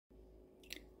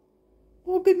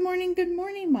Well, good morning,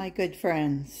 my good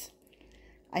friends.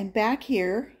 I'm back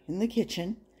here in the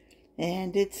kitchen,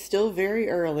 and it's still very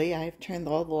early. I've turned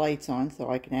all the lights on so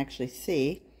I can actually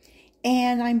see.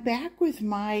 And I'm back with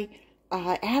my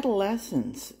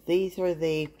adolescents. These are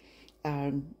there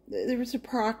was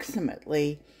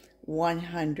approximately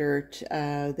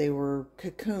 100. They were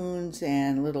cocoons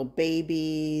and little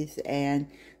babies, and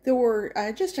there were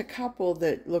just a couple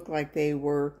that looked like they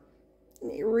were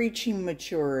reaching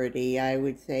maturity. I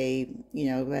would say,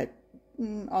 that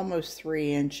almost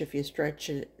 3 inch if you stretched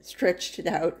it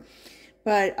out.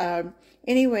 But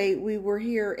anyway, we were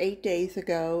here 8 days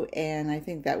ago, and I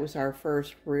think that was our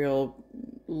first real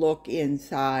look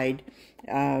inside.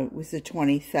 It was the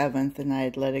 27th, and I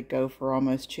had let it go for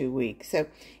almost 2 weeks. So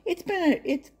it's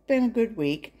been a good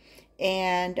week,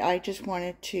 and I just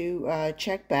wanted to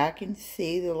check back and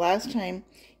see. The last time,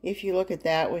 if you look at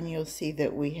that one, you'll see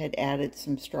that we had added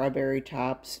some strawberry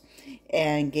tops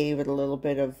and gave it a little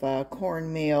bit of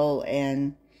cornmeal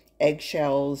and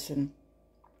eggshells.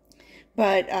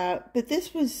 But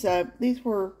this was these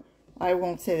were, I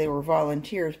won't say they were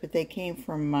volunteers, but they came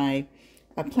from a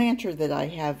planter that I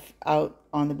have out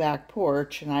on the back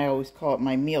porch, and I always call it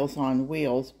my Meals on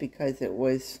Wheels because it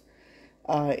was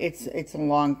it's a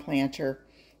long planter,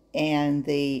 and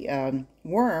the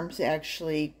worms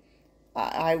actually.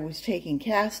 I was taking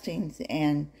castings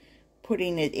and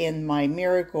putting it in my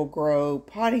Miracle Grow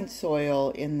potting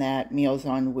soil in that Meals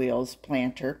on Wheels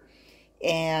planter.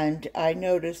 And I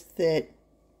noticed that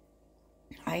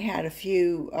I had a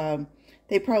few,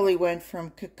 they probably went from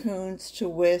cocoons to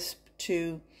wisp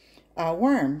to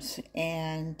worms.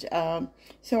 And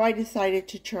so I decided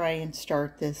to try and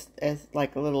start this as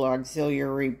like a little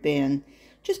auxiliary bin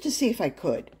just to see if I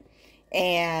could.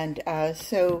 And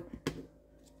so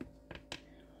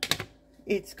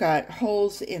it's got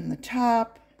holes in the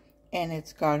top, and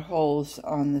it's got holes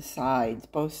on the sides,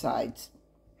 both sides.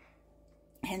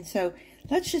 And so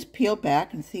let's just peel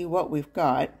back and see what we've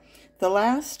got. The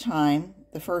last time,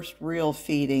 the first real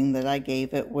feeding that I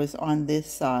gave it was on this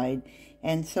side.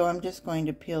 And so I'm just going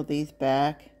to peel these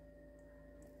back.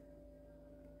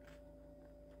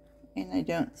 And I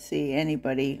don't see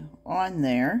anybody on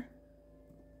there.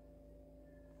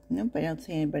 Nope, I don't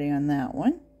see anybody on that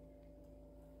one.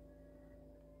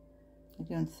 I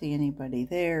don't see anybody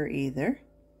there either,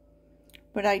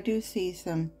 but I do see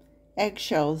some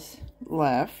eggshells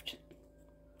left.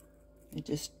 It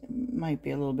just might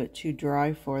be a little bit too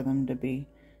dry for them to be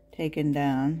taken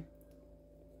down,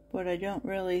 but I don't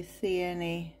really see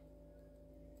any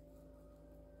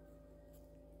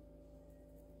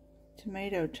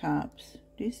tomato tops.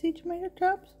 Do you see tomato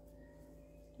tops?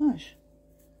 Gosh.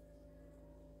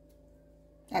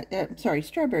 I'm sorry,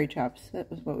 strawberry tops. That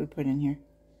was what we put in here.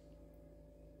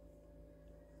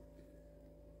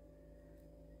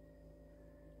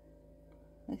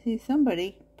 I see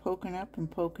somebody poking up and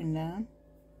poking down.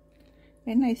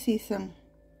 And I see some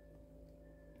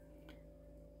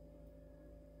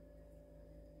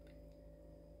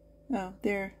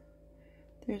there's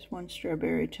one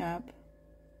strawberry top.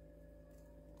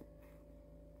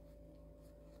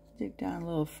 Dig down a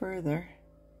little further.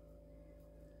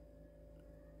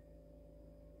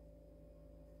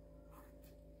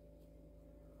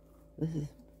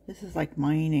 This is like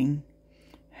mining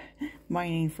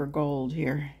for gold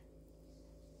here.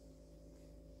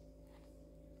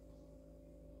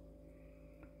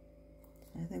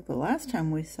 I think the last time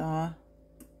we saw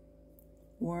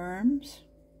worms,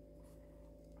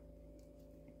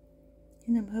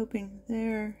 and I'm hoping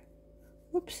there.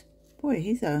 Whoops, boy,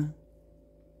 he's a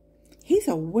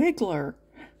wiggler,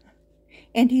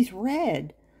 and he's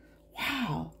red.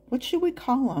 Wow, what should we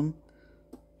call him?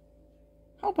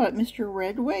 How about Mr.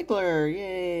 Red Wiggler?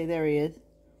 Yay, there he is.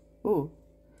 Ooh,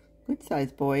 good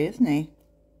sized boy, isn't he?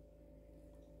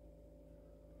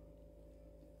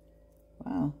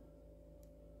 Wow.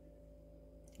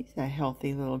 He's a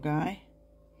healthy little guy.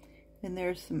 And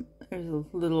there's a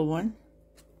little one.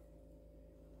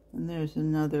 And there's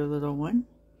another little one.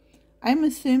 I'm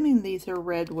assuming these are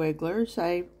red wigglers.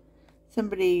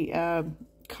 Somebody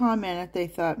commented they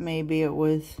thought maybe it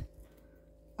was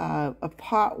a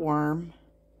potworm.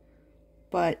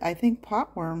 But I think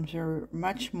potworms are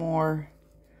much more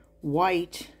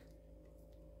white.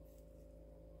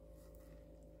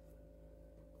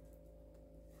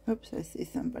 Oops, I see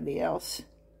somebody else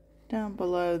down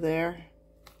below there.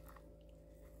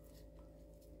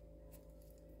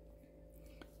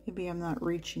 Maybe I'm not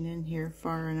reaching in here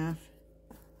far enough.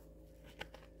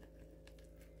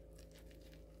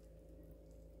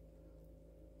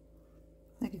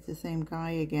 I think it's the same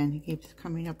guy again. He keeps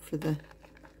coming up for the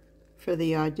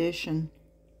audition.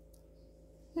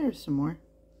 There's some more.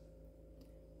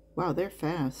 Wow, they're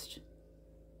fast.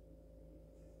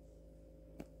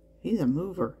 He's a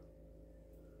mover.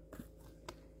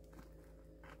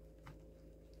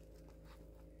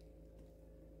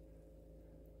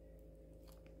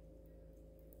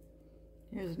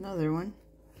 Here's another one.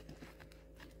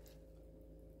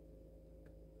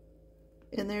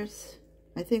 And there's,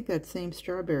 I think, that same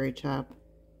strawberry chop.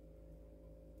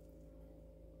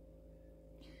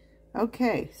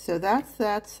 Okay, so that's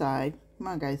that side. Come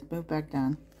on, guys, move back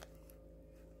down.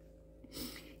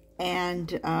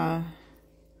 And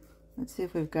let's see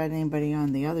if we've got anybody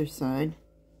on the other side.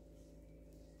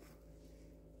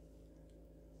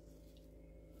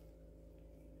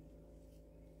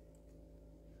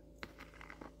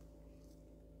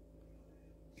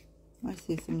 I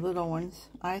see some little ones.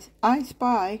 I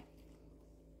spy.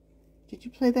 Did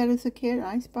you play that as a kid?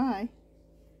 I spy.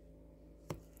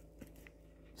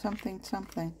 Something,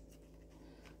 something.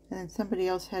 And then somebody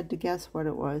else had to guess what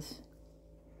it was.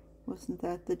 Wasn't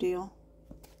that the deal?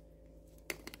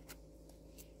 I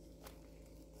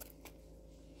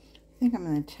think I'm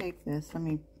going to take this. Let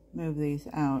me move these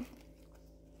out.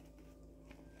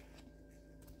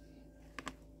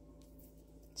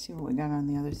 Let's see what we got on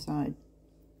the other side.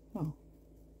 Oh,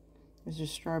 there's a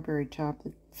strawberry chop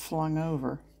that flung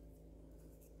over.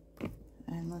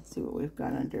 And let's see what we've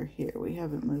got under here. We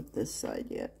haven't moved this side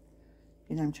yet.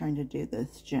 And I'm trying to do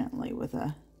this gently with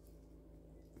a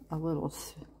little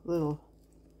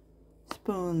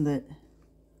spoon that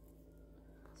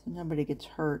so nobody gets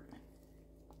hurt.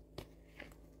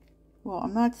 Well,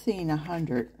 I'm not seeing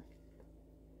 100,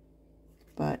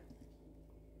 but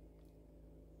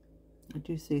I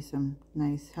do see some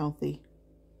nice healthy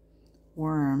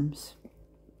worms.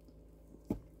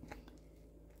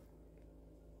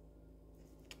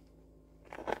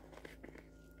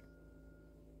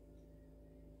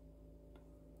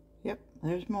 Yep,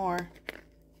 there's more.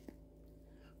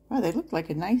 Wow, they look like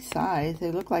a nice size.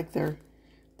 They look like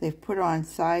they've put on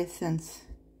size since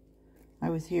I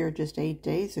was here just 8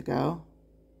 days ago.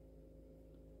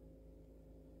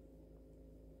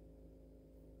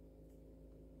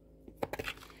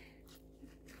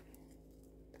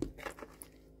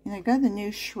 And I got the new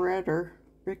shredder.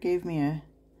 Rick gave me a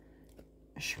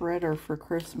shredder for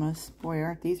Christmas. Boy,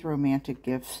 aren't these romantic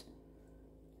gifts.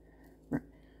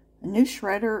 A new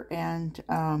shredder and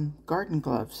garden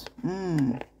gloves.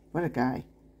 What a guy.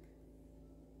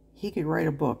 He could write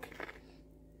a book.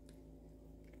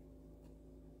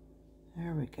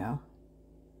 There we go.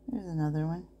 There's another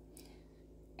one.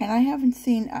 And I haven't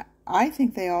seen, I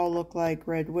think they all look like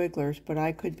red wigglers, but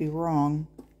I could be wrong.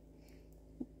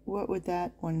 What would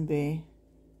that one be?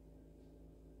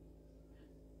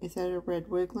 Is that a red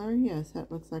wiggler? Yes,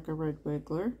 that looks like a red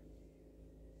wiggler.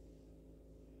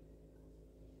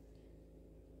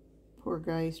 Poor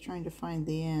guy, he's trying to find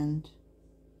the end.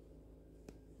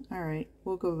 All right,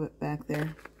 we'll go back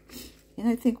there. And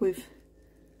I think we've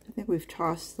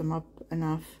tossed them up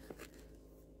enough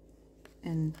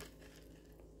and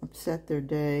upset their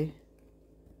day.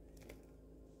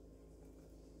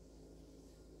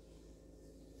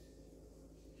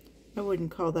 I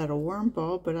wouldn't call that a worm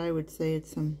ball, but I would say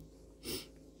it's some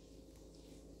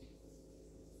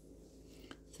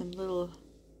little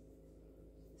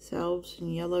selves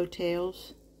and yellow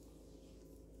tails.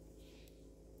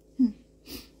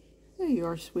 There you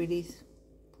are, sweeties.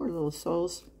 Poor little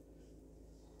souls.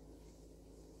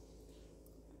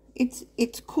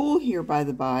 It's cool here, by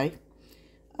the by.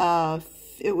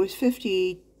 It was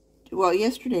 50, well,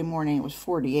 yesterday morning it was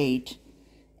 48.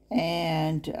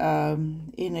 And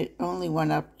it only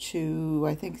went up to,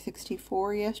 I think,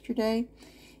 64 yesterday.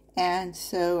 And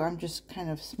so I'm just kind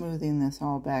of smoothing this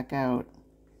all back out.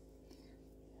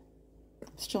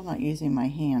 I'm still not using my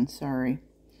hand, sorry.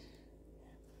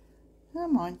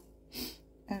 Come on.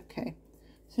 Okay.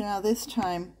 So now this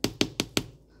time,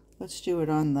 let's do it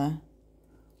on the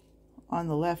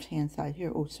left-hand side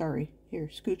here. Oh, sorry. Here,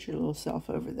 scoot your little self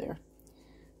over there.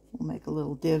 We'll make a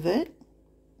little divot.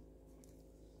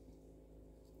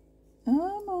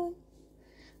 Come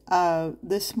on.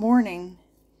 This morning,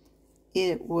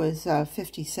 it was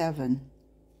 57.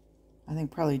 I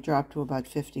think probably dropped to about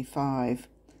 55.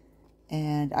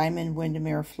 And I'm in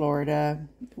Windermere, Florida.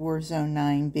 We're zone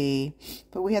 9B.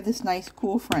 But we have this nice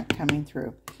cool front coming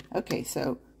through. Okay,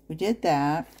 so we did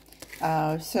that.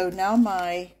 So now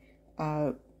my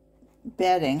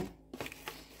bedding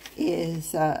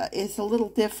is a little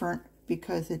different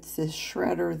because it's this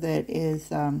shredder that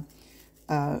is a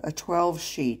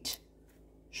 12-sheet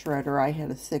shredder. I had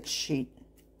a 6-sheet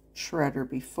shredder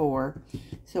before.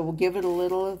 So we'll give it a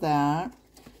little of that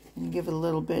and give it a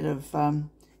little bit of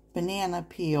banana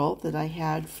peel that I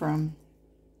had from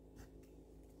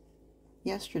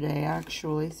yesterday,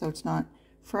 actually, so it's not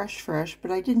fresh,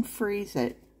 but I didn't freeze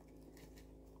it.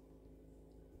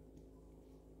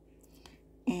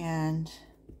 And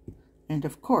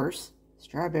of course,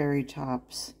 strawberry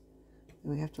tops.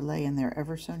 We have to lay in there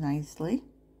ever so nicely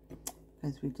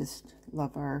because we just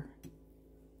love our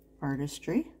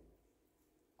artistry.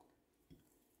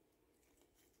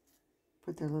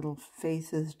 Put their little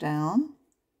faces down,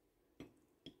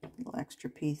 little extra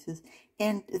pieces.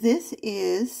 And this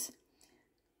is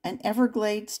an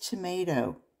Everglades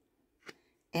tomato.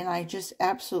 And I just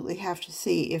absolutely have to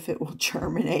see if it will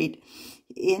germinate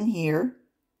in here.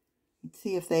 Let's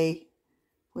see if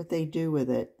what they do with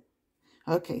it.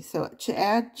 Okay, so to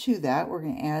add to that, we're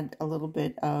going to add a little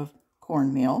bit of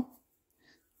cornmeal.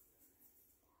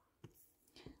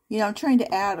 You know, I'm trying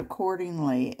to add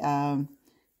accordingly.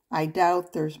 I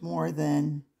doubt there's more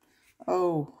than,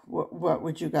 oh, what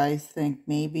would you guys think?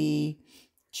 Maybe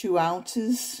 2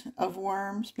 ounces of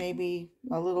worms, maybe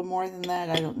a little more than that,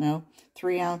 I don't know,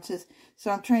 3 ounces. So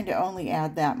I'm trying to only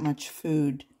add that much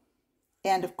food.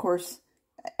 And of course,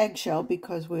 eggshell,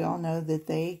 because we all know that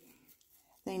they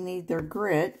need their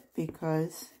grit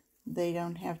because they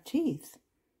don't have teeth.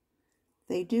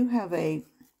 They do have a,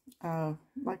 I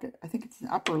think it's an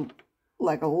upper,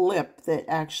 like a lip that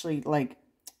actually, like,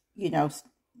 you know,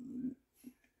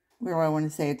 where do I want to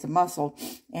say, it's a muscle,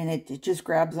 and it just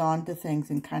grabs onto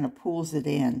things and kind of pulls it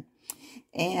in.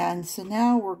 And so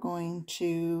now we're going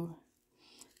to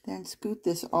then scoot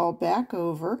this all back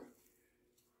over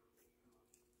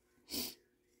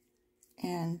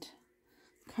and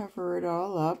cover it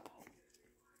all up.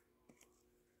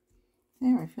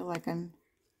 There, I feel like I'm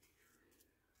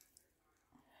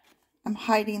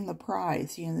hiding the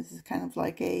prize. You know, this is kind of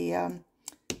like a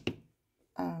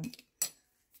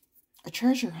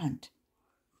treasure hunt,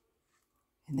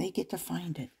 and they get to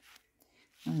find it.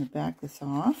 I'm going to back this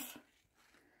off,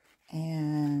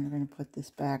 and we're going to put this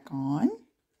back on.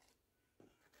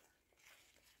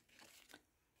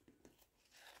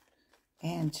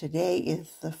 And today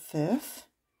is the 5th,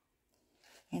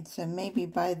 and so maybe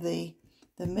by the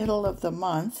middle of the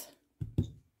month,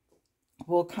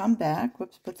 we'll come back.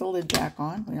 Whoops, put the lid back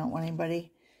on. We don't want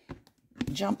anybody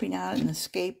jumping out and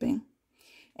escaping.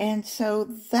 And so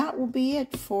that will be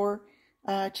it for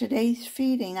today's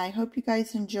feeding. I hope you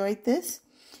guys enjoyed this.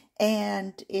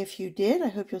 And if you did, I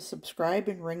hope you'll subscribe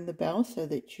and ring the bell so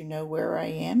that you know where I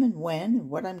am and when and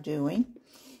what I'm doing.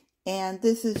 And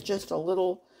this is just a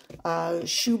little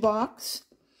shoebox.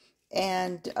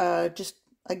 And just,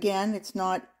 again, it's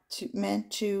not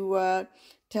meant to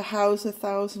house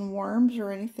 1,000 worms or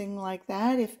anything like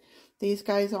that. If these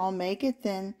guys all make it,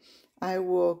 then I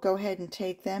will go ahead and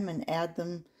take them and add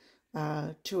them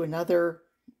to another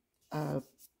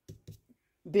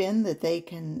bin that they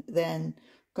can then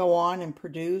go on and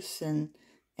produce and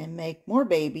make more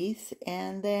babies.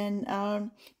 And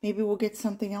then maybe we'll get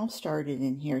something else started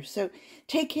in here. So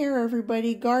take care,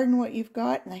 everybody. Garden what you've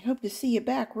got, and I hope to see you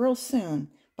back real soon.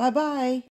 Bye-bye.